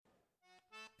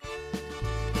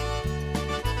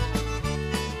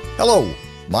Hello,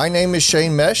 my name is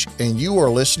Shane Mesh, and you are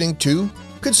listening to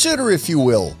Consider If You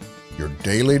Will, your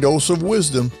daily dose of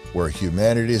wisdom where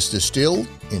humanity is distilled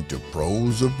into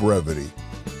prose of brevity.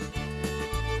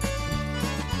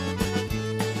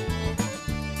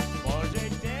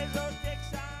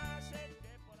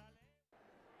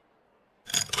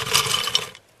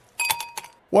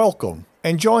 Welcome,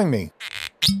 and join me.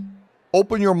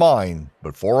 Open your mind,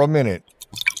 but for a minute.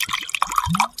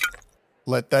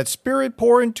 Let that spirit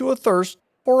pour into a thirst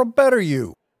for a better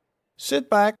you. Sit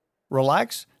back,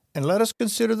 relax, and let us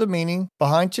consider the meaning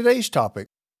behind today's topic.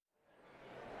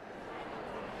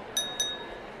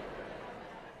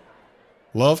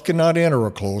 Love cannot enter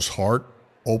a closed heart.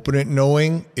 Open it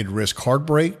knowing it risks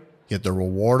heartbreak, yet the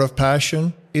reward of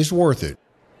passion is worth it.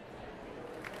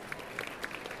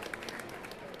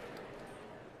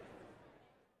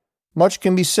 Much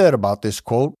can be said about this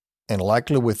quote, and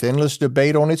likely with endless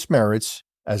debate on its merits,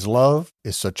 as love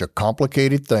is such a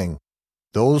complicated thing.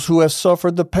 Those who have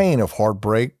suffered the pain of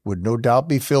heartbreak would no doubt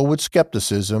be filled with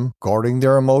skepticism, guarding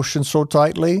their emotions so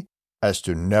tightly as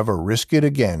to never risk it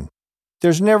again.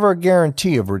 There's never a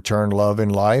guarantee of return love in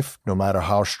life, no matter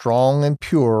how strong and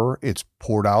pure it's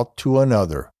poured out to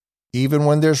another. Even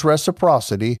when there's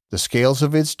reciprocity, the scales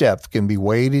of its depth can be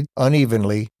weighted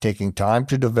unevenly, taking time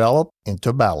to develop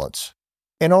into balance.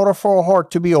 In order for a heart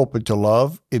to be open to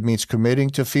love, it means committing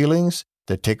to feelings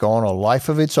that take on a life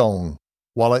of its own.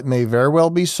 While it may very well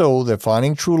be so that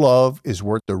finding true love is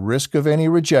worth the risk of any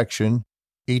rejection,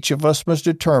 each of us must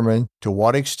determine to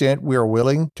what extent we are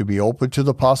willing to be open to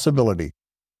the possibility.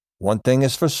 One thing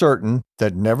is for certain,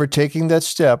 that never taking that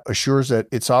step assures that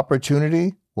its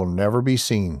opportunity will never be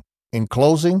seen. In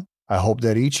closing, I hope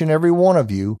that each and every one of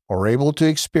you are able to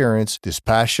experience this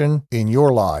passion in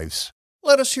your lives.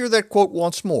 Let us hear that quote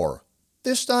once more.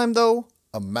 This time, though,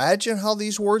 imagine how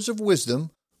these words of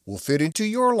wisdom will fit into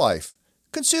your life.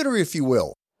 Consider if you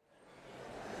will.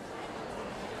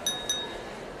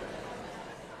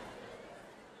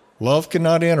 Love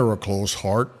cannot enter a closed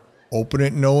heart. Open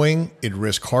it knowing it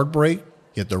risks heartbreak,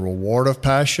 yet the reward of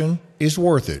passion is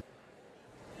worth it.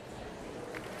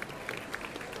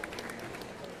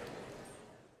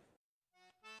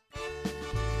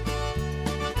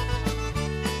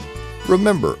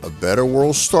 Remember, a better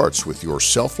world starts with your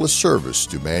selfless service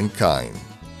to mankind.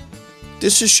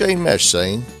 This is Shane Mesh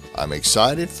saying, I'm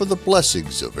excited for the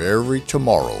blessings of every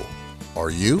tomorrow. Are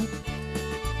you?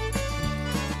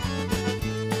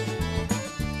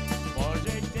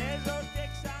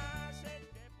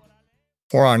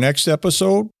 For our next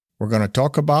episode, we're going to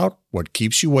talk about what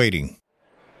keeps you waiting.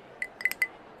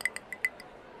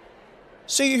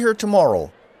 See you here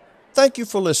tomorrow. Thank you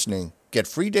for listening. Get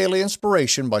free daily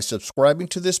inspiration by subscribing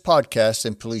to this podcast,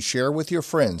 and please share with your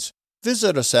friends.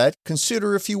 Visit us at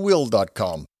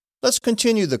considerifyouwill.com. Let's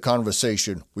continue the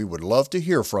conversation. We would love to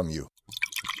hear from you.